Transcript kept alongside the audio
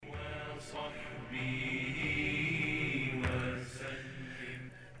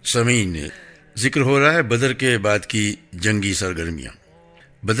سامعین، ذکر ہو رہا ہے بدر کے بعد کی جنگی سرگرمیاں۔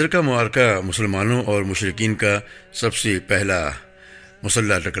 بدر کا معرکہ مسلمانوں اور مشرکین کا سب سے پہلا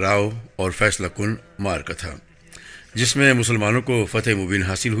مسلح ٹکراؤ اور فیصلہ کن معرکہ تھا، جس میں مسلمانوں کو فتح مبین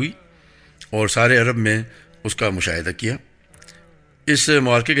حاصل ہوئی اور سارے عرب میں اس کا مشاہدہ کیا۔ اس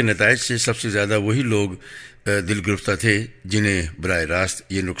معرکے کے نتائج سے سب سے زیادہ وہی لوگ دل گرفتہ تھے جنہیں براہ راست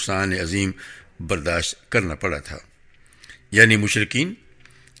یہ نقصان عظیم برداشت کرنا پڑا تھا، یعنی مشرکین،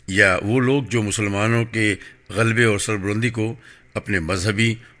 یا وہ لوگ جو مسلمانوں کے غلبے اور سربلندی کو اپنے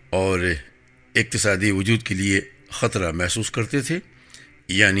مذہبی اور اقتصادی وجود کے لیے خطرہ محسوس کرتے تھے،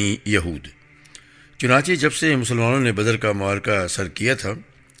 یعنی یہود۔ چنانچہ جب سے مسلمانوں نے بدر کا معرکہ سر کیا تھا،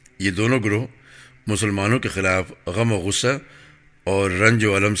 یہ دونوں گروہ مسلمانوں کے خلاف غم و غصہ اور رنج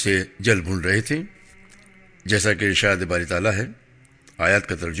و الم سے جل بھن رہے تھے، جیسا کہ ارشاد باری تعالیٰ ہے۔ آیات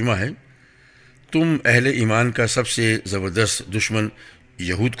کا ترجمہ ہے: تم اہل ایمان کا سب سے زبردست دشمن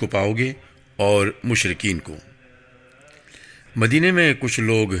یہود کو پاؤ گے اور مشرکین کو۔ مدینے میں کچھ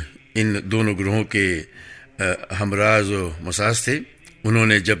لوگ ان دونوں گروہوں کے ہمراز و مساز تھے۔ انہوں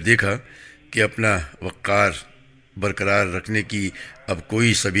نے جب دیکھا کہ اپنا وقار برقرار رکھنے کی اب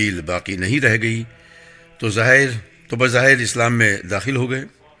کوئی سبیل باقی نہیں رہ گئی تو بظاہر اسلام میں داخل ہو گئے۔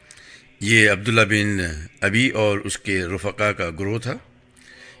 یہ عبداللہ بن ابی اور اس کے رفقا کا گروہ تھا۔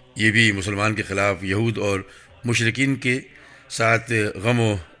 یہ بھی مسلمان کے خلاف یہود اور مشرکین کے ساتھ غم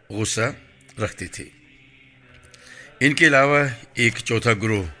و غصہ رکھتے تھے۔ ان کے علاوہ ایک چوتھا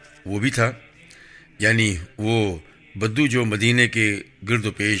گروہ وہ بھی تھا، یعنی وہ بدو جو مدینے کے گرد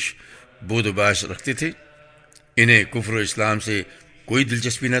و پیش بود و باش رکھتے تھے۔ انہیں کفر و اسلام سے کوئی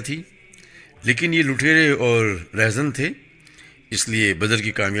دلچسپی نہ تھی، لیکن یہ لٹیرے اور رہزن تھے، اس لیے بدر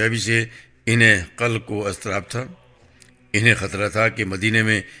کی کامیابی سے انہیں قلق و اضطراب تھا۔ انہیں خطرہ تھا کہ مدینے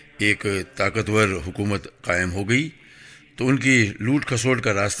میں ایک طاقتور حکومت قائم ہو گئی تو ان کی لوٹ کھسوٹ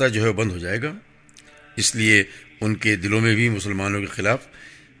کا راستہ جو ہے بند ہو جائے گا، اس لیے ان کے دلوں میں بھی مسلمانوں کے خلاف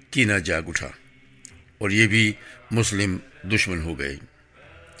کینہ جاگ اٹھا اور یہ بھی مسلم دشمن ہو گئے۔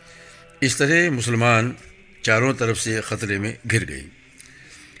 اس طرح مسلمان چاروں طرف سے خطرے میں گھر گئے،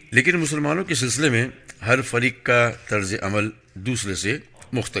 لیکن مسلمانوں کے سلسلے میں ہر فریق کا طرز عمل دوسرے سے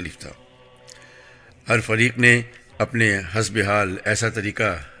مختلف تھا۔ ہر فریق نے اپنے حسب حال ایسا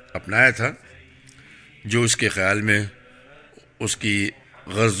طریقہ اپنایا تھا جو اس کے خیال میں اس کی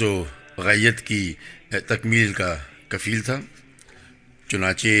غرض و غایت کی تکمیل کا کفیل تھا۔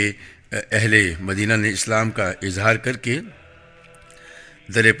 چنانچہ اہل مدینہ نے اسلام کا اظہار کر کے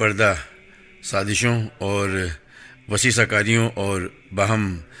در پردہ سازشوں اور وسیسہ کاریوں اور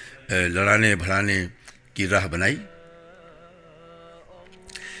باہم لڑانے بھڑانے کی راہ بنائی۔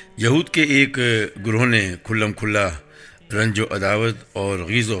 یہود کے ایک گروہ نے کھلم کھلا رنج و عداوت اور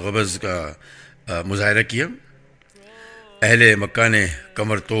غیظ و غبظ کا مظاہرہ کیا۔ اہل مکہ نے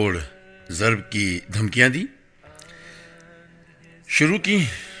کمر توڑ ضرب کی دھمکیاں دی شروع کی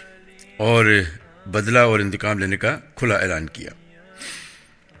اور بدلہ اور انتقام لینے کا کھلا اعلان کیا۔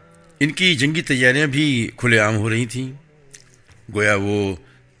 ان کی جنگی تیاریاں بھی کھلے عام ہو رہی تھیں، گویا وہ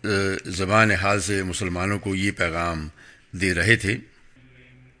زبان حال سے مسلمانوں کو یہ پیغام دے رہے تھے: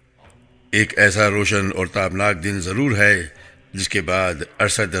 ایک ایسا روشن اور تابناک دن ضرور ہے جس کے بعد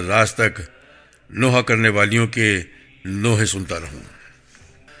عرصہ دراز تک نوحہ کرنے والیوں کے نوحے سنتا رہوں،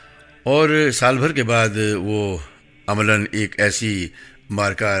 اور سال بھر کے بعد وہ عملاً ایک ایسی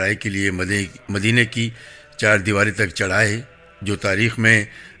معرکہ آرائی کے لیے مدینے کی چار دیواری تک چڑھائے جو تاریخ میں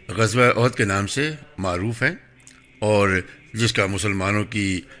غزوہ احد کے نام سے معروف ہے اور جس کا مسلمانوں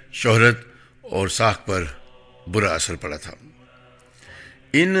کی شہرت اور ساکھ پر برا اثر پڑا تھا۔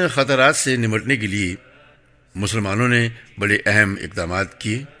 ان خطرات سے نمٹنے کے لیے مسلمانوں نے بڑے اہم اقدامات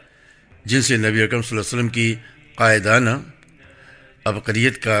کیے، جن سے نبی اکرم صلی اللہ علیہ وسلم کی قائدانہ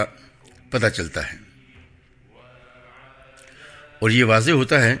عبقریت کا پتہ چلتا ہے، اور یہ واضح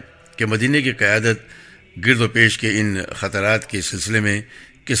ہوتا ہے کہ مدینے کی قیادت گرد و پیش کے ان خطرات کے سلسلے میں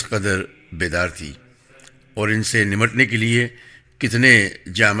کس قدر بیدار تھی اور ان سے نمٹنے کے لیے کتنے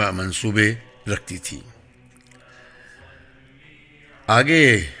جامع منصوبے رکھتی تھی۔ آگے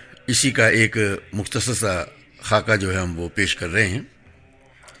اسی کا ایک مختصر سا خاکہ جو ہے ہم وہ پیش کر رہے ہیں۔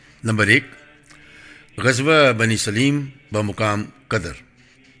 نمبر 1، غزوہ بنی سلیم بمقام قدر۔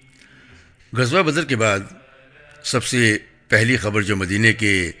 غزوہ بدر کے بعد سب سے پہلی خبر جو مدینے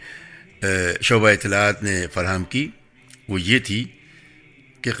کے شعبہ اطلاعات نے فراہم کی وہ یہ تھی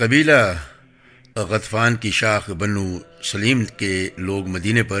کہ قبیلہ غطفان کی شاخ بنو سلیم کے لوگ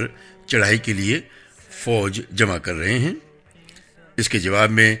مدینے پر چڑھائی کے لیے فوج جمع کر رہے ہیں۔ اس کے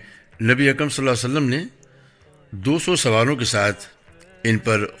جواب میں نبی اکرم صلی اللہ علیہ وسلم نے 200 سواروں کے ساتھ ان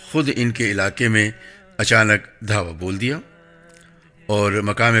پر خود ان کے علاقے میں اچانک دھاوا بول دیا اور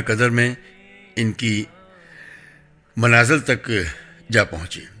مقام قدر میں ان کی منازل تک جا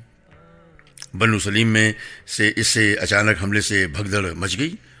پہنچے۔ بنو سلیم میں سے اس سے اچانک حملے سے بھگدڑ مچ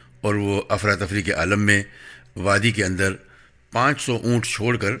گئی اور وہ افراتفری کے عالم میں وادی کے اندر 500 اونٹ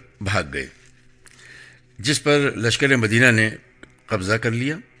چھوڑ کر بھاگ گئے، جس پر لشکر مدینہ نے قبضہ کر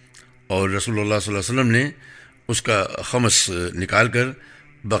لیا اور رسول اللہ صلی اللہ علیہ وسلم نے اس کا خمس نکال کر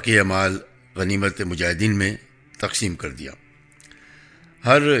بقیہ مال غنیمت مجاہدین میں تقسیم کر دیا۔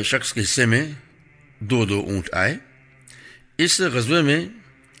 ہر شخص کے حصے میں 2 اونٹ آئے۔ اس غزوے میں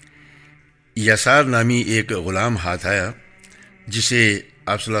یسار نامی ایک غلام ہاتھ آیا جسے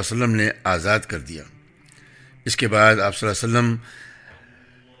آپ صلی اللہ علیہ وسلم نے آزاد کر دیا۔ اس کے بعد آپ صلی اللہ علیہ وسلم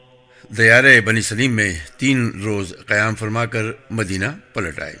دیار بنی سلیم میں 3 روز قیام فرما کر مدینہ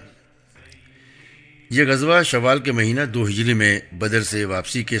پلٹ آئے۔ یہ غزوہ شوال کے مہینہ 2 ہجری میں بدر سے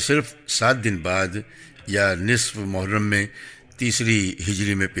واپسی کے صرف 7 دن بعد یا نصف محرم میں 3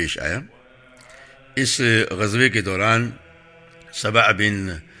 ہجری میں پیش آیا۔ اس غزوے کے دوران سبع بن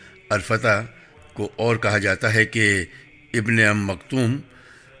الفتح کو اور کہا جاتا ہے کہ ابن مکتوم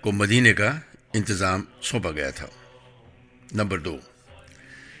کو مدینے کا انتظام سونپا گیا تھا۔ نمبر 2،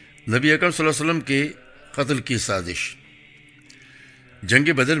 نبی اکرم صلی اللہ علیہ وسلم کے قتل کی سازش۔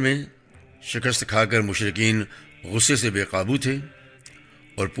 جنگ بدر میں شکست کھا کر مشرکین غصے سے بے قابو تھے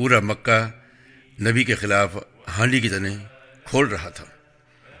اور پورا مکہ نبی کے خلاف ہانڈی کی طرح کھول رہا تھا۔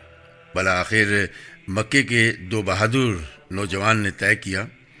 بالآخر مکے کے 2 بہادر نوجوان نے طے کیا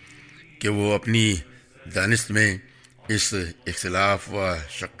کہ وہ اپنی دانست میں اس اختلاف و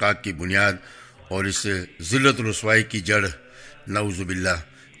شقاق کی بنیاد اور اس ذلت و رسوائی کی جڑ نعوذ باللہ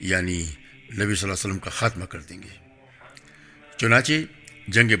یعنی نبی صلی اللہ علیہ وسلم کا خاتمہ کر دیں گے۔ چنانچہ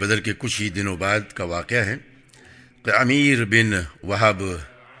جنگ بدر کے کچھ ہی دنوں بعد کا واقعہ ہے کہ امیر بن وہب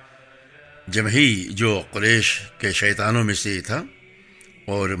جمحی جو قریش کے شیطانوں میں سے تھا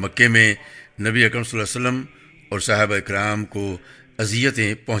اور مکے میں نبی اکرم صلی اللہ علیہ وسلم اور صحابہ اکرام کو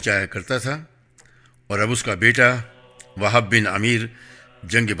اذیتیں پہنچایا کرتا تھا، اور اب اس کا بیٹا وہب بن امیر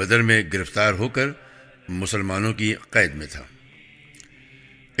جنگ بدر میں گرفتار ہو کر مسلمانوں کی قید میں تھا۔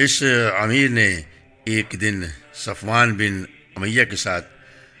 اس امیر نے ایک دن صفوان بن امیہ کے ساتھ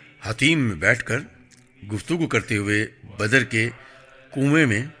حتیم میں بیٹھ کر گفتگو کرتے ہوئے بدر کے کنویں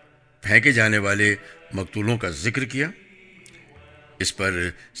میں پھینکے جانے والے مقتولوں کا ذکر کیا۔ اس پر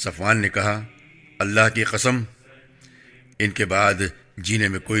صفوان نے کہا، اللہ کی قسم ان کے بعد جینے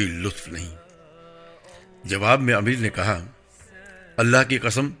میں کوئی لطف نہیں۔ جواب میں امیر نے کہا، اللہ کی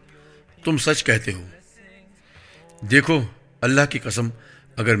قسم تم سچ کہتے ہو۔ دیکھو اللہ کی قسم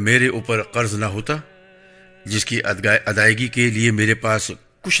اگر میرے اوپر قرض نہ ہوتا جس کی ادائیگی کے لیے میرے پاس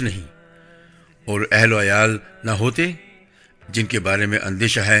کچھ نہیں، اور اہل و عیال نہ ہوتے جن کے بارے میں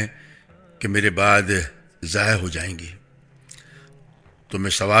اندیشہ ہے کہ میرے بعد ضائع ہو جائیں گے، تو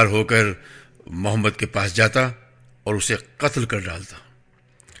میں سوار ہو کر محمد کے پاس جاتا اور اسے قتل کر ڈالتا،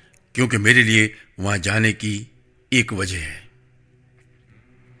 کیونکہ میرے لیے وہاں جانے کی ایک وجہ ہے،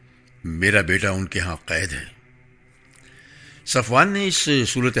 میرا بیٹا ان کے ہاں قید ہے۔ صفوان نے اس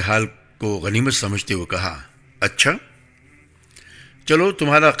صورتحال کو غنیمت سمجھتے ہوئے کہا، اچھا چلو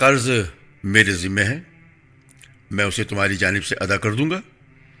تمہارا قرض میرے ذمہ ہے، میں اسے تمہاری جانب سے ادا کر دوں گا،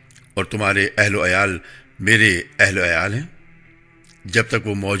 اور تمہارے اہل و عیال میرے اہل و عیال ہیں، جب تک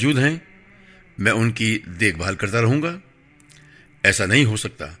وہ موجود ہیں میں ان کی دیکھ بھال کرتا رہوں گا۔ ایسا نہیں ہو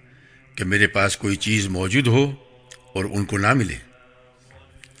سکتا کہ میرے پاس کوئی چیز موجود ہو اور ان کو نہ ملے۔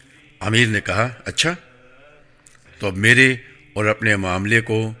 امیر نے کہا، اچھا تو اب میرے اور اپنے معاملے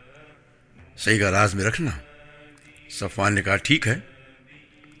کو صحیح کا راز میں رکھنا۔ صفوان نے کہا، ٹھیک ہے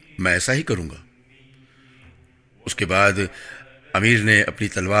میں ایسا ہی کروں گا۔ اس کے بعد امیر نے اپنی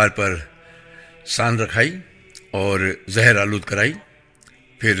تلوار پر سان رکھائی اور زہر آلود کرائی،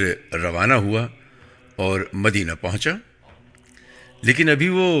 پھر روانہ ہوا اور مدینہ پہنچا، لیکن ابھی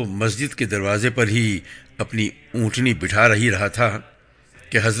وہ مسجد کے دروازے پر ہی اپنی اونٹنی بٹھا رہا تھا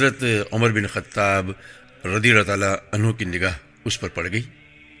کہ حضرت عمر بن خطاب رضی اللہ تعالیٰ عنہ کی نگاہ اس پر پڑ گئی۔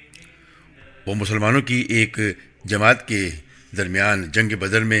 وہ مسلمانوں کی ایک جماعت کے درمیان جنگ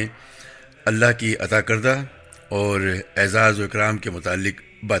بدر میں اللہ کی عطا کردہ اور اعزاز و اکرام کے متعلق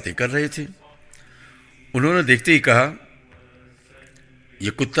باتیں کر رہے تھے۔ انہوں نے دیکھتے ہی کہا،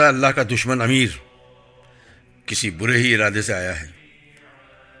 یہ کتا اللہ کا دشمن امیر کسی برے ہی ارادے سے آیا ہے۔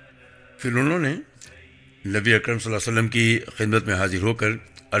 پھر انہوں نے نبی اکرم صلی اللہ علیہ وسلم کی خدمت میں حاضر ہو کر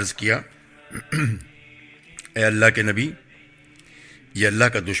عرض کیا، اے اللہ کے نبی، یہ اللہ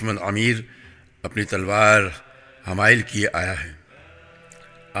کا دشمن امیر اپنی تلوار حمائل کیے آیا ہے۔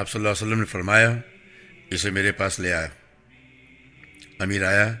 آپ صلی اللہ علیہ وسلم نے فرمایا، اسے میرے پاس لے آیا۔ امیر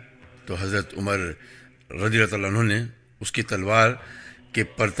آیا تو حضرت عمر رضی اللہ عنہ نے اس کی تلوار کے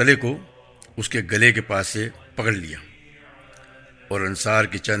پرتلے کو اس کے گلے کے پاس سے پکڑ لیا اور انصار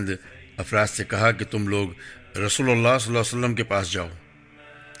کے چند افراد سے کہا کہ تم لوگ رسول اللہ صلی اللہ علیہ وسلم کے پاس جاؤ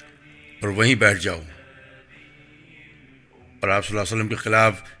اور وہیں بیٹھ جاؤ اور آپ صلی اللہ علیہ وسلم کے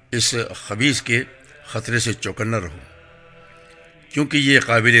خلاف اس خبیث کے خطرے سے چوکنا رہو، کیونکہ یہ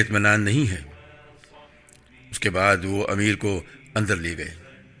قابل اطمینان نہیں ہے۔ اس کے بعد وہ امیر کو اندر لے گئے۔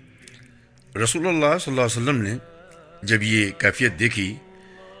 رسول اللہ صلی اللہ علیہ وسلم نے جب یہ کیفیت دیکھی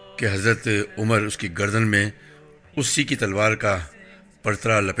کہ حضرت عمر اس کی گردن میں اسی کی تلوار کا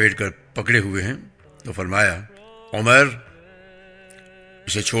پرترا لپیٹ کر پکڑے ہوئے ہیں تو فرمایا، عمر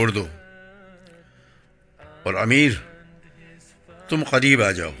اسے چھوڑ دو، اور امیر تم قریب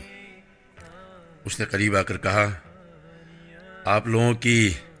آ جاؤ۔ اس نے قریب آ کر کہا، آپ لوگوں کی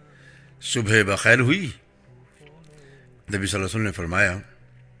صبح بخیر ہوئی؟ نبی صلی اللہ علیہ وسلم نے فرمایا،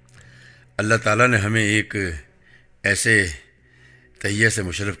 اللہ تعالیٰ نے ہمیں ایک ایسے تہیے سے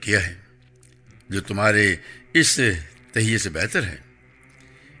مشرف کیا ہے جو تمہارے اس تہیے سے بہتر ہے،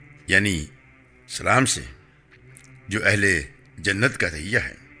 یعنی سلام سے، جو اہل جنت کا تہیہ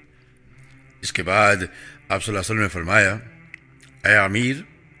ہے۔ اس کے بعد آپ صلی اللہ علیہ وسلم نے فرمایا، اے امیر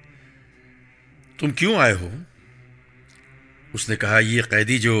تم کیوں آئے ہو؟ اس نے کہا، یہ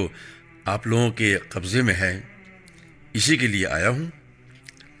قیدی جو آپ لوگوں کے قبضے میں ہے اسی کے لیے آیا ہوں،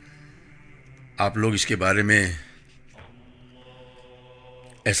 آپ لوگ اس کے بارے میں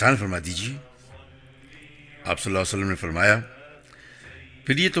احسان فرما دیجیے۔ آپ صلی اللہ علیہ وسلم نے فرمایا،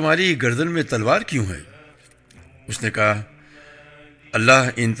 پھر یہ تمہاری گردن میں تلوار کیوں ہے؟ اس نے کہا، اللہ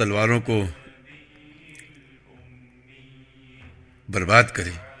ان تلواروں کو برباد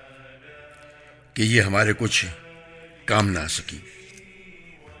کرے کہ یہ ہمارے کچھ کام نہ آ سکی۔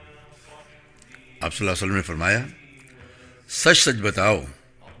 آپ صلی اللہ علیہ وسلم نے فرمایا، سچ سچ بتاؤ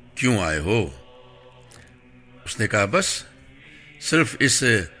کیوں آئے ہو؟ اس نے کہا، بس صرف اس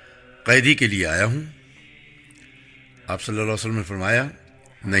قیدی کے لیے آیا ہوں۔ آپ صلی اللہ علیہ وسلم نے فرمایا،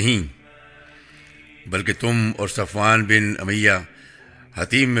 نہیں، بلکہ تم اور صفوان بن امیہ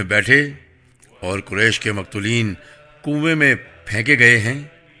حتیم میں بیٹھے اور قریش کے مقتولین کنویں میں پھینکے گئے ہیں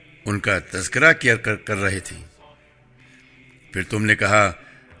ان کا تذکرہ کر رہے تھے۔ پھر تم نے کہا،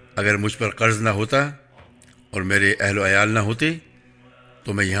 اگر مجھ پر قرض نہ ہوتا اور میرے اہل و عیال نہ ہوتے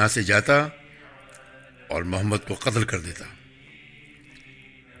تو میں یہاں سے جاتا اور محمد کو قتل کر دیتا۔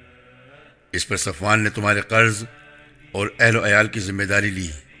 اس پر صفوان نے تمہارے قرض اور اہل و عیال کی ذمہ داری لی،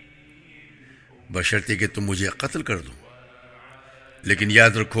 بشرطے کہ تم مجھے قتل کر دو، لیکن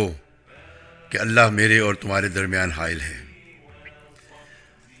یاد رکھو کہ اللہ میرے اور تمہارے درمیان حائل ہے۔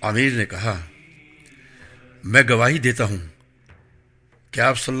 امیر نے کہا، میں گواہی دیتا ہوں کہ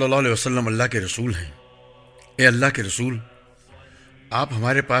آپ صلی اللہ علیہ وسلم اللہ کے رسول ہیں۔ اے اللہ کے رسول، آپ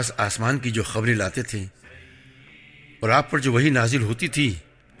ہمارے پاس آسمان کی جو خبریں لاتے تھے اور آپ پر جو وحی نازل ہوتی تھی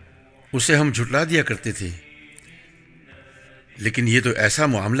اسے ہم جھٹلا دیا کرتے تھے، لیکن یہ تو ایسا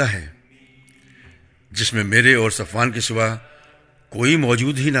معاملہ ہے جس میں میرے اور صفوان کے سوا کوئی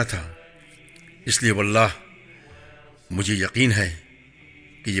موجود ہی نہ تھا، اس لیے واللہ مجھے یقین ہے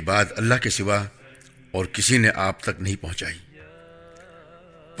کہ یہ بات اللہ کے سوا اور کسی نے آپ تک نہیں پہنچائی۔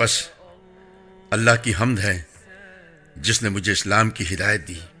 بس اللہ کی حمد ہے جس نے مجھے اسلام کی ہدایت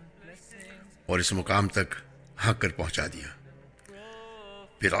دی اور اس مقام تک حق کر پہنچا دیا۔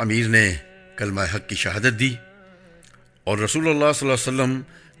 پھر امیر نے کلمہ حق کی شہادت دی اور رسول اللہ صلی اللہ علیہ وسلم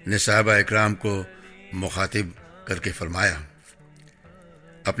نے صحابہ اکرام کو مخاطب کر کے فرمایا،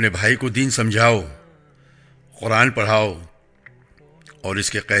 اپنے بھائی کو دین سمجھاؤ، قرآن پڑھاؤ اور اس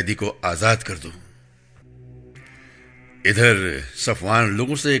کے قیدی کو آزاد کر دو۔ ادھر صفوان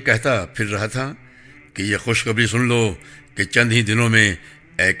لوگوں سے کہتا پھر رہا تھا کہ یہ خوشخبری سن لو کہ چند ہی دنوں میں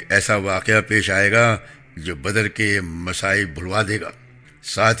ایک ایسا واقعہ پیش آئے گا جو بدر کے مصائب بھلوا دے گا۔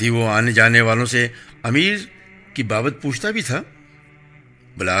 ساتھ ہی وہ آنے جانے والوں سے امیر کی بابت پوچھتا بھی تھا۔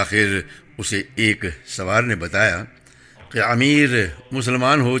 بالآخر اسے ایک سوار نے بتایا کہ امیر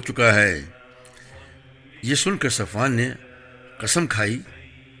مسلمان ہو چکا ہے۔ یہ سن کر صفوان نے قسم کھائی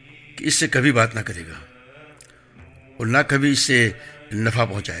کہ اس سے کبھی بات نہ کرے گا اور نہ کبھی اس سے نفع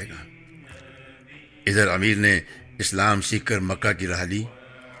پہنچائے گا۔ ادھر امیر نے اسلام سیکھ کر مکہ کی راہ لی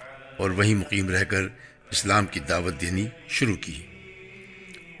اور وہیں مقیم رہ کر اسلام کی دعوت دینی شروع کی۔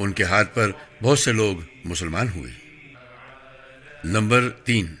 ان کے ہاتھ پر بہت سے لوگ مسلمان ہوئے۔ نمبر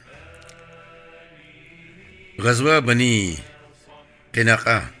 3، غزوہ بنی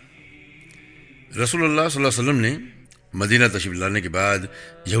قینقاع۔ رسول اللہ صلی اللہ علیہ وسلم نے مدینہ تشریف لانے کے بعد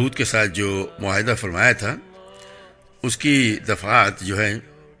یہود کے ساتھ جو معاہدہ فرمایا تھا اس کی دفعات جو ہے،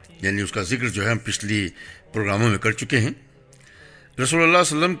 یعنی اس کا ذکر جو ہے ہم پچھلی پروگراموں میں کر چکے ہیں۔ رسول اللہ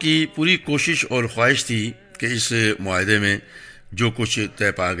صلی اللہ علیہ وسلم کی پوری کوشش اور خواہش تھی کہ اس معاہدے میں جو کچھ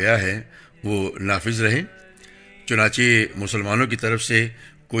طے پا گیا ہے وہ نافذ رہے، چنانچہ مسلمانوں کی طرف سے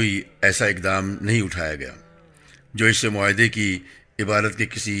کوئی ایسا اقدام نہیں اٹھایا گیا جو اس معاہدے کی عبارت کے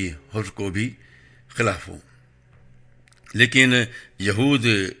کسی حرف کو بھی خلاف ہو۔ لیکن یہود،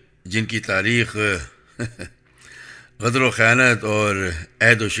 جن کی تاریخ غدر و خیانت اور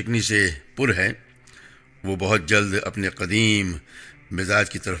عہد و شکنی سے پر ہے، وہ بہت جلد اپنے قدیم مزاج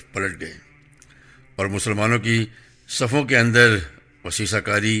کی طرف پلٹ گئے اور مسلمانوں کی صفوں کے اندر وسیسہ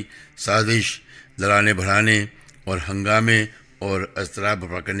کاری، سازش، لڑانے بڑھانے اور ہنگامے اور اضطراب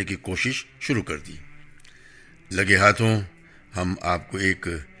برپا کرنے کی کوشش شروع کر دی۔ لگے ہاتھوں ہم آپ کو ایک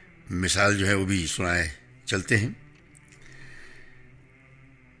مثال جو ہے وہ بھی سنائے چلتے ہیں۔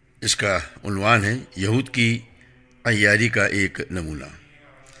 اس کا عنوان ہے یہود کی عیاری کا ایک نمونہ۔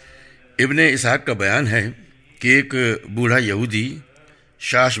 ابن اسحاق کا بیان ہے کہ ایک بوڑھا یہودی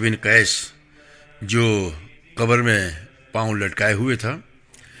شاش بن قیس، جو قبر میں پاؤں لٹکائے ہوئے تھا،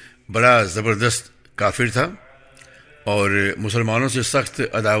 بڑا زبردست کافر تھا اور مسلمانوں سے سخت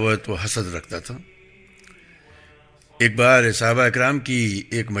عداوت و حسد رکھتا تھا۔ ایک بار صحابہ اکرام کی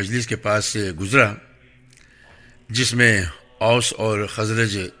ایک مجلس کے پاس سے گزرا جس میں اوس اور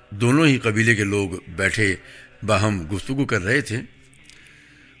خزرج دونوں ہی قبیلے کے لوگ بیٹھے باہم گفتگو کر رہے تھے۔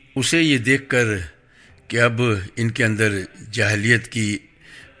 اسے یہ دیکھ کر کہ اب ان کے اندر جاہلیت کی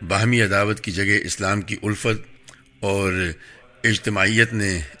باہمی عداوت کی جگہ اسلام کی الفت اور اجتماعیت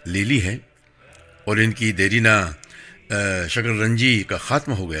نے لے لی ہے اور ان کی دیرینہ شکل رنجی کا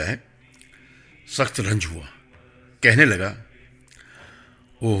خاتمہ ہو گیا ہے، سخت رنج ہوا۔ کہنے لگا،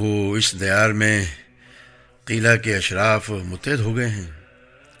 اوہو، اس دیار میں قیلہ کے اشراف متحد ہو گئے ہیں،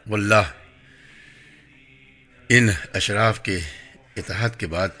 واللہ ان اشراف کے اتحاد کے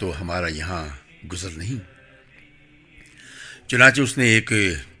بعد تو ہمارا یہاں گزر نہیں۔ چنانچہ اس نے ایک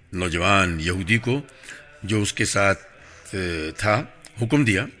نوجوان یہودی کو جو اس کے ساتھ تھا حکم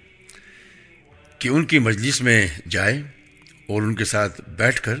دیا کہ ان کی مجلس میں جائے اور ان کے ساتھ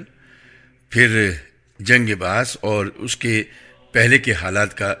بیٹھ کر پھر جنگ بعث اور اس کے پہلے کے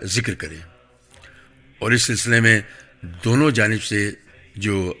حالات کا ذکر کرے اور اس سلسلے میں دونوں جانب سے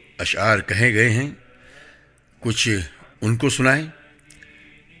جو اشعار کہے گئے ہیں کچھ ان کو سنائے۔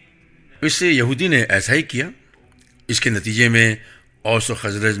 اس یہودی نے ایسا ہی کیا۔ اس کے نتیجے میں اوس و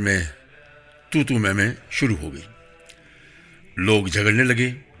خزرج میں تو میں شروع ہو گئی۔ لوگ جھگڑنے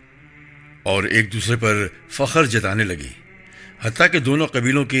لگے اور ایک دوسرے پر فخر جتانے لگے، حتیٰ کہ دونوں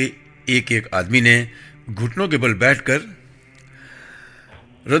قبیلوں کے ایک ایک آدمی نے گھٹنوں کے بل بیٹھ کر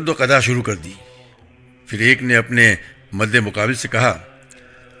رد و قضا شروع کر دی۔ پھر ایک نے اپنے مد مقابل سے کہا،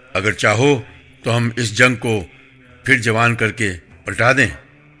 اگر چاہو تو ہم اس جنگ کو پھر جوان کر کے پلٹا دیں۔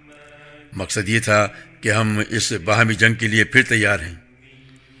 مقصد یہ تھا کہ ہم اس باہمی جنگ کے لیے پھر تیار ہیں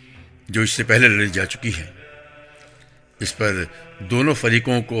جو اس سے پہلے لڑی جا چکی ہے۔ اس پر دونوں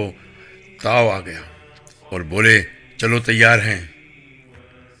فریقوں کو تاؤ آ گیا اور بولے، چلو تیار ہیں،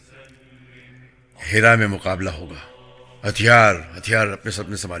 ہیرا میں مقابلہ ہوگا۔ ہتھیار اپنے سب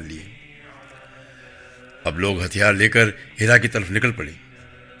نے سنبھال لیے۔ اب لوگ ہتھیار لے کر ہیرا کی طرف نکل پڑے۔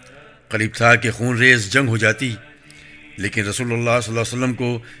 قریب تھا کہ خون ریز جنگ ہو جاتی، لیکن رسول اللہ صلی اللہ علیہ وسلم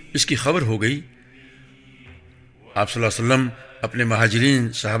کو اس کی خبر ہو گئی۔ آپ صلی اللہ علیہ وسلم اپنے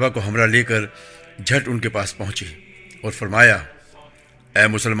مہاجرین صحابہ کو ہمراہ لے کر جھٹ ان کے پاس پہنچے اور فرمایا، اے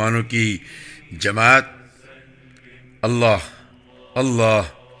مسلمانوں کی جماعت، اللہ اللہ،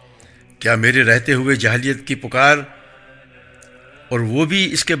 کیا میرے رہتے ہوئے جاہلیت کی پکار، اور وہ بھی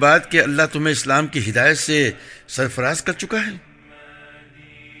اس کے بعد کہ اللہ تمہیں اسلام کی ہدایت سے سرفراز کر چکا ہے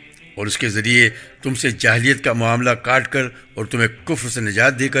اور اس کے ذریعے تم سے جاہلیت کا معاملہ کاٹ کر اور تمہیں کفر سے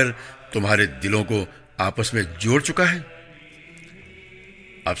نجات دے کر تمہارے دلوں کو آپس میں جوڑ چکا ہے۔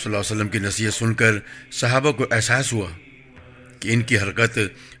 آپ صلی اللہ علیہ وسلم کی نصیحت سن کر صحابہ کو احساس ہوا کہ ان کی حرکت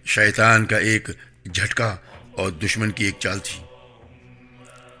شیطان کا ایک جھٹکا اور دشمن کی ایک چال تھی۔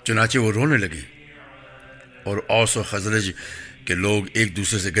 چنانچہ وہ رونے لگے اور اوس و خزرج کے لوگ ایک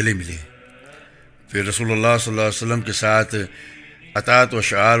دوسرے سے گلے ملے۔ پھر رسول اللہ صلی اللہ علیہ وسلم کے ساتھ اطاعت و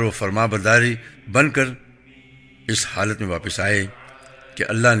شعار و فرما برداری بن کر اس حالت میں واپس آئے کہ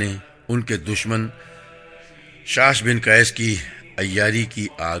اللہ نے ان کے دشمن شاش بن قیس کی عیاری کی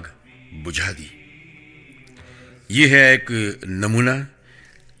آگ بجھا دی۔ یہ ہے ایک نمونہ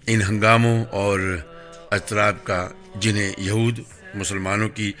ان ہنگاموں اور اضطراب کا جنہیں یہود مسلمانوں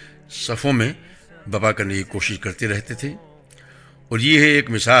کی صفوں میں بپا کرنے کی کوشش کرتے رہتے تھے، اور یہ ہے ایک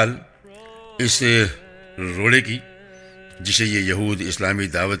مثال اس روڑے کی جسے یہ یہود اسلامی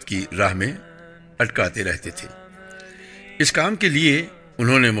دعوت کی راہ میں اٹکاتے رہتے تھے۔ اس کام کے لیے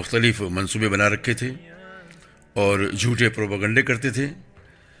انہوں نے مختلف منصوبے بنا رکھے تھے اور جھوٹے پروپیگنڈے کرتے تھے.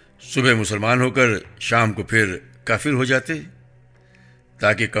 صبح مسلمان ہو کر شام کو پھر کافر ہو جاتے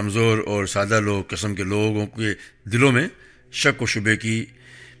تاکہ کمزور اور سادہ لوگ قسم کے لوگوں کے دلوں میں شک و شبے کی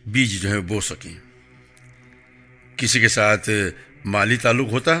بیج جو ہے بو سکیں. کسی کے ساتھ مالی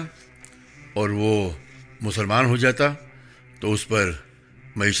تعلق ہوتا اور وہ مسلمان ہو جاتا تو اس پر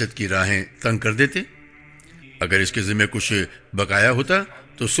معیشت کی راہیں تنگ کر دیتے. اگر اس کے ذمہ کچھ بقایا ہوتا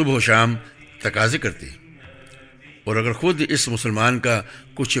تو صبح و شام تقاضے کرتے، اور اگر خود اس مسلمان کا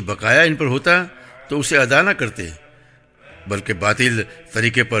کچھ بقایا ان پر ہوتا تو اسے ادا نہ کرتے بلکہ باطل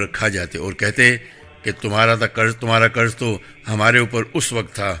طریقے پر کھا جاتے اور کہتے کہ تمہارا قرض تو ہمارے اوپر اس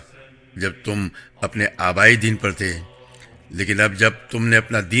وقت تھا جب تم اپنے آبائی دین پر تھے، لیکن اب جب تم نے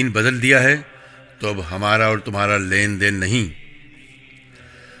اپنا دین بدل دیا ہے تو اب ہمارا اور تمہارا لین دین نہیں.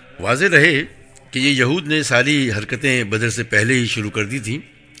 واضح رہے کہ یہ یہود نے ساری حرکتیں بدر سے پہلے ہی شروع کر دی تھیں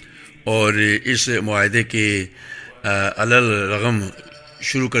اور اس معاہدے کے علل رغم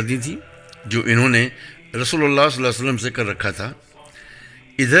شروع کر دی تھی جو انہوں نے رسول اللہ صلی اللہ علیہ وسلم سے کر رکھا تھا.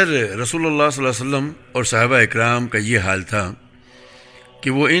 ادھر رسول اللہ صلی اللہ علیہ وسلم اور صحابہ اکرام کا یہ حال تھا کہ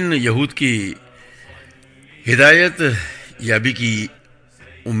وہ ان یہود کی ہدایت یابی کی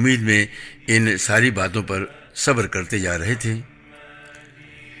امید میں ان ساری باتوں پر صبر کرتے جا رہے تھے.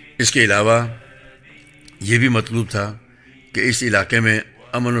 اس کے علاوہ یہ بھی مطلوب تھا کہ اس علاقے میں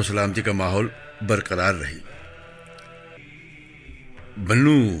امن و سلامتی کا ماحول برقرار رہے.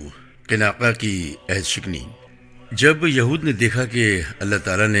 بنو قینقاع کی عہد شکنی. جب یہود نے دیکھا کہ اللہ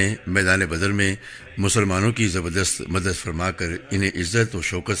تعالیٰ نے میدان بدر میں مسلمانوں کی زبردست مدد فرما کر انہیں عزت و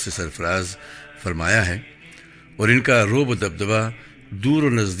شوکت سے سرفراز فرمایا ہے اور ان کا رعب و دبدبہ دور و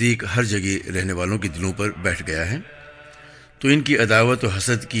نزدیک ہر جگہ رہنے والوں کے دلوں پر بیٹھ گیا ہے، تو ان کی عداوت و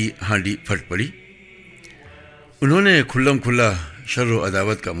حسد کی ہانڈی پھٹ پڑی. انہوں نے کھلم کھلا شر و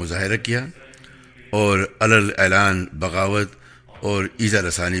عداوت کا مظاہرہ کیا اور علل اعلان بغاوت اور ایذا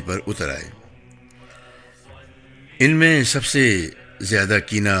رسانی پر اتر آئے. ان میں سب سے زیادہ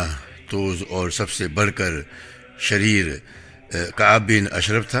کینہ توز اور سب سے بڑھ کر شریر کعب بن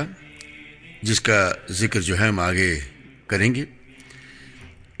اشرف تھا، جس کا ذکر جو ہے ہم آگے کریں گے.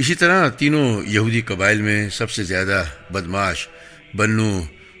 اسی طرح تینوں یہودی قبائل میں سب سے زیادہ بدماش بنو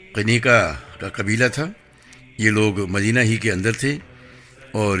قینقاع کا قبیلہ تھا. یہ لوگ مدینہ ہی کے اندر تھے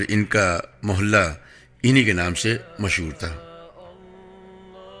اور ان کا محلہ انہی کے نام سے مشہور تھا.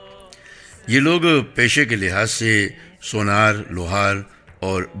 یہ لوگ پیشے کے لحاظ سے سونار، لوہار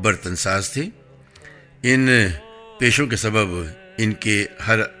اور برتن ساز تھے. ان پیشوں کے سبب ان کے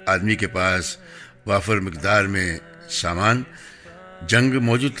ہر آدمی کے پاس وافر مقدار میں سامان جنگ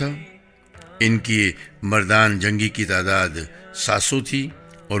موجود تھا. ان کی مردان جنگی کی تعداد 700 تھی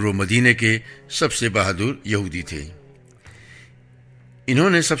اور وہ مدینے کے سب سے بہادر یہودی تھے. انہوں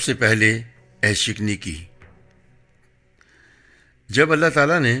نے سب سے پہلے عہد شکنی کی. جب اللہ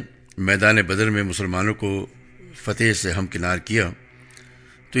تعالیٰ نے میدان بدر میں مسلمانوں کو فتح سے ہمکنار کیا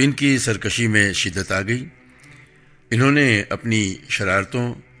تو ان کی سرکشی میں شدت آ گئی. انہوں نے اپنی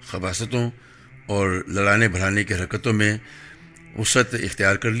شرارتوں، خباثتوں اور لڑانے بڑھانے کی حرکتوں میں وسعت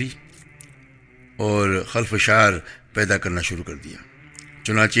اختیار کر لی اور خلف شار پیدا کرنا شروع کر دیا.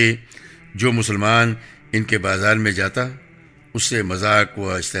 چنانچہ جو مسلمان ان کے بازار میں جاتا اس سے مذاق و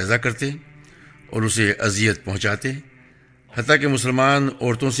استہزاء کرتے اور اسے اذیت پہنچاتے، حتیٰ کہ مسلمان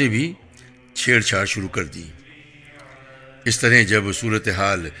عورتوں سے بھی چھیڑ چھاڑ شروع کر دی. اس طرح جب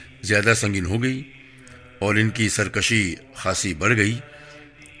صورتحال زیادہ سنگین ہو گئی اور ان کی سرکشی خاصی بڑھ گئی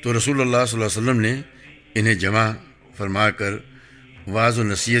تو رسول اللہ صلی اللہ علیہ وسلم نے انہیں جمع فرما کر واعظ و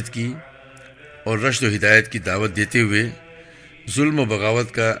نصیحت کی اور رشد و ہدایت کی دعوت دیتے ہوئے ظلم و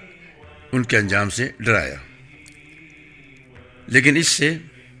بغاوت کا ان کے انجام سے ڈرایا. لیکن اس سے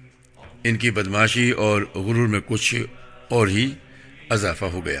ان کی بدماشی اور غرور میں کچھ اور ہی اضافہ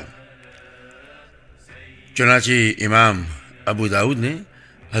ہو گیا. چنانچہ امام ابو داؤد نے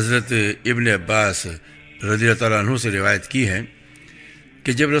حضرت ابن عباس رضی اللہ تعالیٰ عنہ سے روایت کی ہے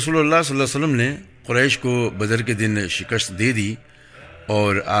کہ جب رسول اللہ صلی اللہ علیہ وسلم نے قریش کو بدر کے دن شکست دے دی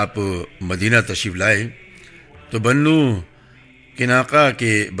اور آپ مدینہ تشریف لائے تو بنو قینقاع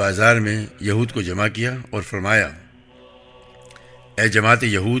کے بازار میں یہود کو جمع کیا اور فرمایا: اے جماعت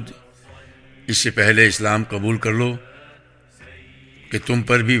یہود، اس سے پہلے اسلام قبول کر لو کہ تم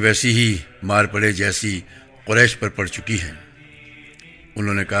پر بھی ویسی ہی مار پڑے جیسی قریش پر پڑ چکی ہے.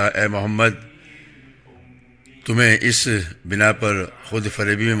 انہوں نے کہا: اے محمد، تمہیں اس بنا پر خود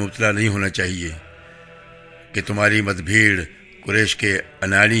فریبی میں مبتلا نہیں ہونا چاہیے کہ تمہاری مد بھیڑ قریش کے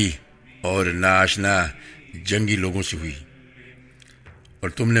اناڑی اور ناآشنا جنگی لوگوں سے ہوئی اور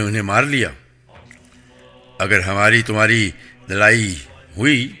تم نے انہیں مار لیا. اگر تمہاری لڑائی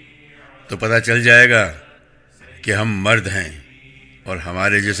ہوئی تو پتہ چل جائے گا کہ ہم مرد ہیں اور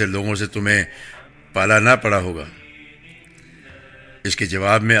ہمارے جیسے لوگوں سے تمہیں پالا نہ پڑا ہوگا؟ اس کے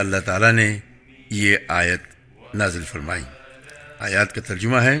جواب میں اللہ تعالیٰ نے یہ آیت نازل فرمائی۔ آیات کا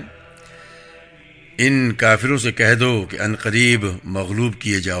ترجمہ ہے: ان کافروں سے کہہ دو کہ ان قریب مغلوب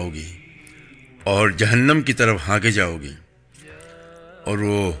کیے جاؤ گی اور جہنم کی طرف ہانکے جاؤ گی، اور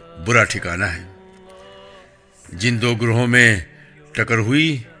وہ برا ٹھکانہ ہے۔ جن دو گروہوں میں ٹکر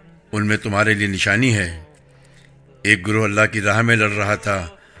ہوئی ان میں تمہارے لیے نشانی ہے۔ ایک گروہ اللہ کی راہ میں لڑ رہا تھا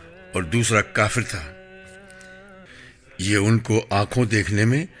اور دوسرا کافر تھا۔ یہ ان کو آنکھوں دیکھنے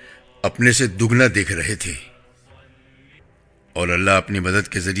میں اپنے سے دگنا دیکھ رہے تھے، اور اللہ اپنی مدد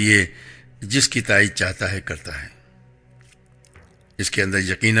کے ذریعے جس کی تائید چاہتا ہے کرتا ہے۔ اس کے اندر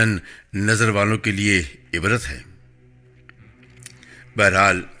یقیناً نظر والوں کے لیے عبرت ہے۔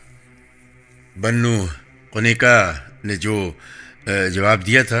 بہرحال بنو قنیقہ نے جو جواب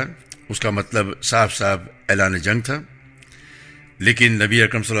دیا تھا اس کا مطلب صاف صاف اعلان جنگ تھا، لیکن نبی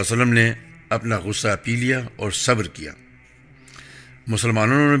اکرم صلی اللہ علیہ وسلم نے اپنا غصہ پی لیا اور صبر کیا۔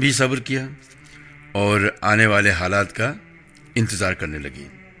 مسلمانوں نے بھی صبر کیا اور آنے والے حالات کا انتظار کرنے لگے۔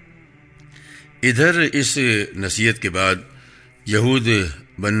 ادھر اس نصیحت کے بعد یہود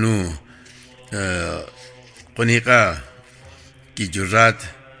بنو قنیقہ کی جرات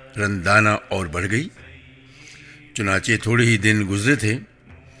رندانہ اور بڑھ گئی۔ چنانچہ تھوڑے ہی دن گزرے تھے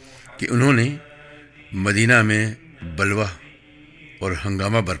کہ انہوں نے مدینہ میں بلوہ اور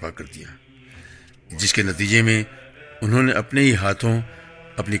ہنگامہ برپا کر دیا، جس کے نتیجے میں انہوں نے اپنے ہی ہاتھوں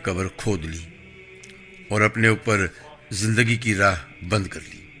اپنی قبر کھود لی اور اپنے اوپر زندگی کی راہ بند کر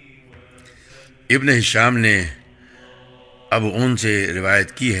لی۔ ابن ہشام نے ابو اون سے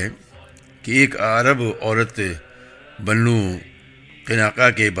روایت کی ہے کہ ایک عرب عورت بنو قنیقہ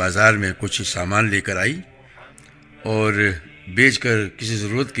کے بازار میں کچھ سامان لے کر آئی اور بیچ کر کسی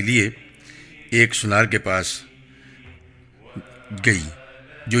ضرورت کے لیے ایک سنار کے پاس گئی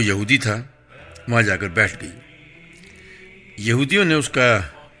جو یہودی تھا، وہاں جا کر بیٹھ گئی۔ یہودیوں نے اس کا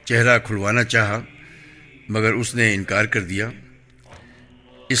چہرہ کھلوانا چاہا مگر اس نے انکار کر دیا۔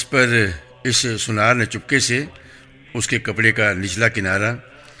 اس پر اس سنار نے چپکے سے اس کے کپڑے کا نچلا کنارہ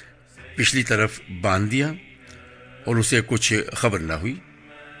پچھلی طرف باندھ دیا اور اسے کچھ خبر نہ ہوئی۔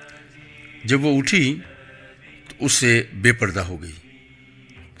 جب وہ اٹھی تو اس سے بے پردہ ہو گئی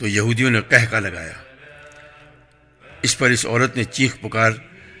تو یہودیوں نے قہقہ لگایا۔ اس پر اس عورت نے چیخ پکار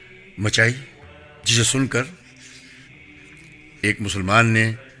مچائی، جسے سن کر ایک مسلمان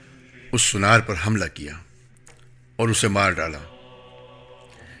نے اس سنار پر حملہ کیا اور اسے مار ڈالا۔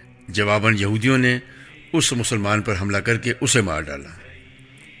 جواباً یہودیوں نے اس مسلمان پر حملہ کر کے اسے مار ڈالا۔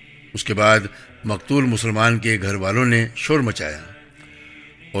 اس کے بعد مقتول مسلمان کے گھر والوں نے شور مچایا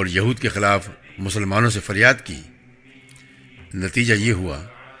اور یہود کے خلاف مسلمانوں سے فریاد کی۔ نتیجہ یہ ہوا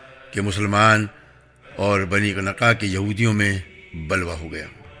کہ مسلمان اور بنی قنقاع کے یہودیوں میں بلوہ ہو گیا۔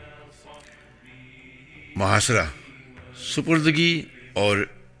 محاصرہ، سپردگی اور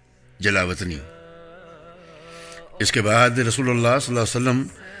جلاوطنی۔ اس کے بعد رسول اللہ صلی اللہ علیہ وسلم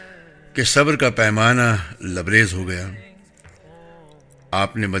کے صبر کا پیمانہ لبریز ہو گیا۔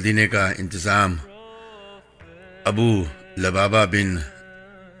 آپ نے مدینے کا انتظام ابو لبابہ بن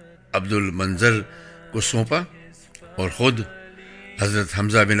عبد المنظر کو سونپا اور خود حضرت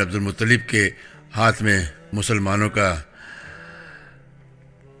حمزہ بن عبد المطلب کے ہاتھ میں مسلمانوں کا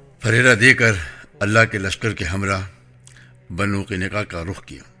پھریرا دے کر اللہ کے لشکر کے ہمراہ بنو قنیقہ کا رخ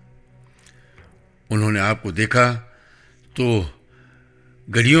کیا۔ انہوں نے آپ کو دیکھا تو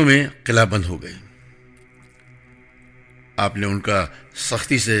گلیوں میں قلعہ بند ہو گئے۔ آپ نے ان کا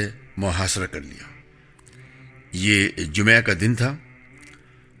سختی سے محاصرہ کر لیا۔ یہ جمعہ کا دن تھا،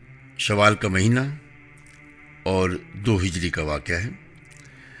 شوال کا مہینہ اور 2 ہجری کا واقعہ ہے۔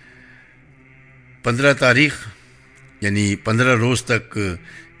 15 تاریخ یعنی 15 روز تک،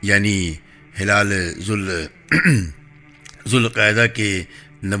 یعنی ہلال ذوالقعدہ کے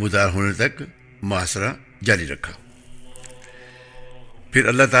نمودار ہونے تک محاصرہ جاری رکھا۔ پھر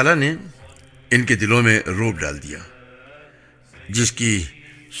اللہ تعالیٰ نے ان کے دلوں میں رعب ڈال دیا، جس کی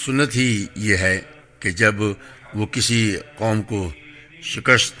سنت ہی یہ ہے کہ جب وہ کسی قوم کو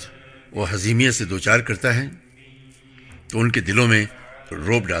شکست و ہزیمیت سے دوچار کرتا ہے تو ان کے دلوں میں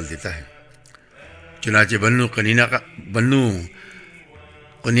رعب ڈال دیتا ہے۔ چنانچہ بنو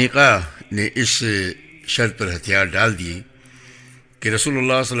قنیقہ نے اس شرط پر ہتھیار ڈال دیے کہ رسول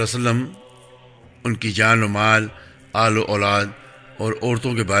اللہ صلی اللہ علیہ وسلم ان کی جان و مال، آل و اولاد اور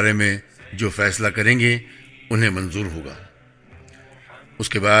عورتوں کے بارے میں جو فیصلہ کریں گے انہیں منظور ہوگا۔ اس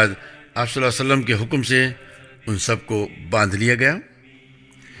کے بعد آپ صلی اللہ علیہ وسلم کے حکم سے ان سب کو باندھ لیا گیا،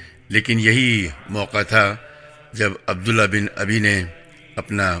 لیکن یہی موقع تھا جب عبداللہ بن ابی نے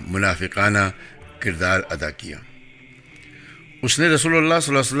اپنا منافقانہ کردار ادا کیا۔ اس نے رسول اللہ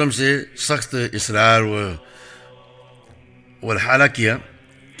صلی اللہ علیہ وسلم سے سخت اصرار والحالہ کیا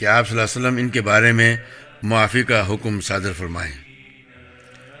کہ آپ صلی اللہ علیہ وسلم ان کے بارے میں معافی کا حکم صادر فرمائیں۔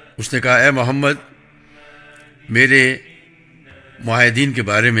 اس نے کہا، اے محمد، میرے معاہدین کے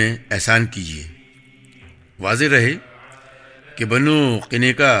بارے میں احسان کیجیے۔ واضح رہے کہ بنو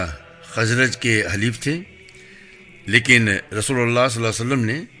قینقاع خزرج کے حلیف تھے، لیکن رسول اللہ صلی اللہ علیہ وسلم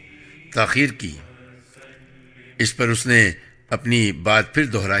نے تاخیر کی۔ اس پر اس نے اپنی بات پھر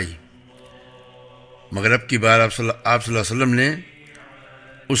دہرائی، مگر اب کی بار آپ صلی اللہ علیہ وسلم نے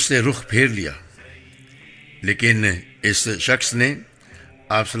اس سے رخ پھیر لیا، لیکن اس شخص نے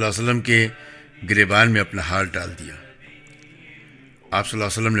آپ صلی اللہ علیہ وسلم کے گریبان میں اپنا ہاتھ ڈال دیا۔ آپ صلی اللہ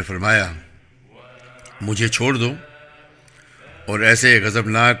علیہ وسلم نے فرمایا، مجھے چھوڑ دو، اور ایسے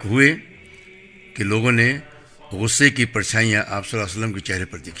غضبناک ہوئے کہ لوگوں نے غصے کی پرچھائیاں آپ صلی اللہ علیہ وسلم کے چہرے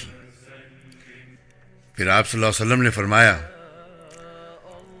پر دیکھی۔ پھر آپ صلی اللہ علیہ وسلم نے فرمایا،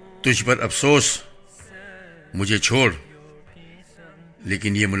 تجھ پر افسوس، مجھے چھوڑ۔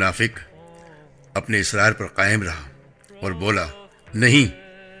 لیکن یہ منافق اپنے اصرار پر قائم رہا اور بولا، نہیں،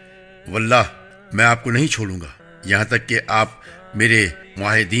 واللہ میں آپ کو نہیں چھوڑوں گا یہاں تک کہ آپ میرے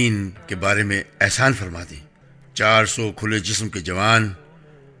معاہدین کے بارے میں احسان فرما دیں۔ 400 کھلے جسم کے جوان،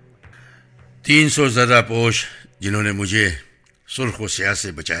 300 زرہ پوش جنہوں نے مجھے سرخ و سیاہ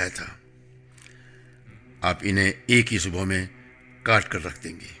سے بچایا تھا، آپ انہیں ایک ہی صبح میں کاٹ کر رکھ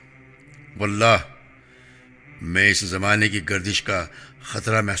دیں گے۔ واللہ میں اس زمانے کی گردش کا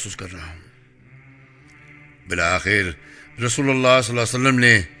خطرہ محسوس کر رہا ہوں۔ بالآخر رسول اللہ صلی اللہ علیہ وسلم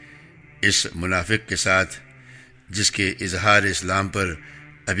نے اس منافق کے ساتھ، جس کے اظہار اسلام پر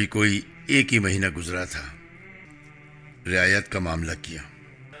ابھی کوئی ایک ہی مہینہ گزرا تھا، رعایت کا معاملہ کیا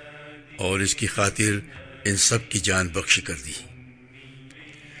اور اس کی خاطر ان سب کی جان بخشی کر دی۔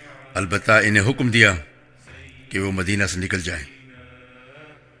 البتہ انہیں حکم دیا کہ وہ مدینہ سے نکل جائیں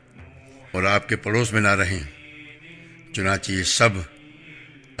اور آپ کے پڑوس میں نہ رہیں۔ چنانچہ یہ سب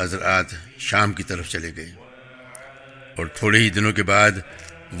حضرات شام کی طرف چلے گئے، اور تھوڑے ہی دنوں کے بعد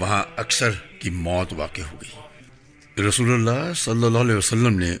وہاں اکثر کی موت واقع ہو گئی۔ رسول اللہ صلی اللہ علیہ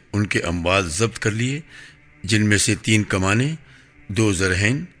وسلم نے ان کے اموال ضبط کر لیے، جن میں سے 3 کمانیں، 2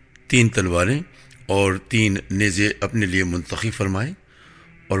 زرہین، 3 تلواریں اور 3 نیزے اپنے لیے منتخب فرمائے،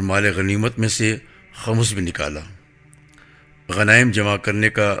 اور مال غنیمت میں سے خمس بھی نکالا۔ غنائم جمع کرنے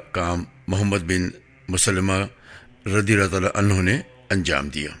کا کام محمد بن مسلمہ رضی اللہ عنہ نے انجام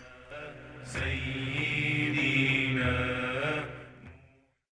دیا۔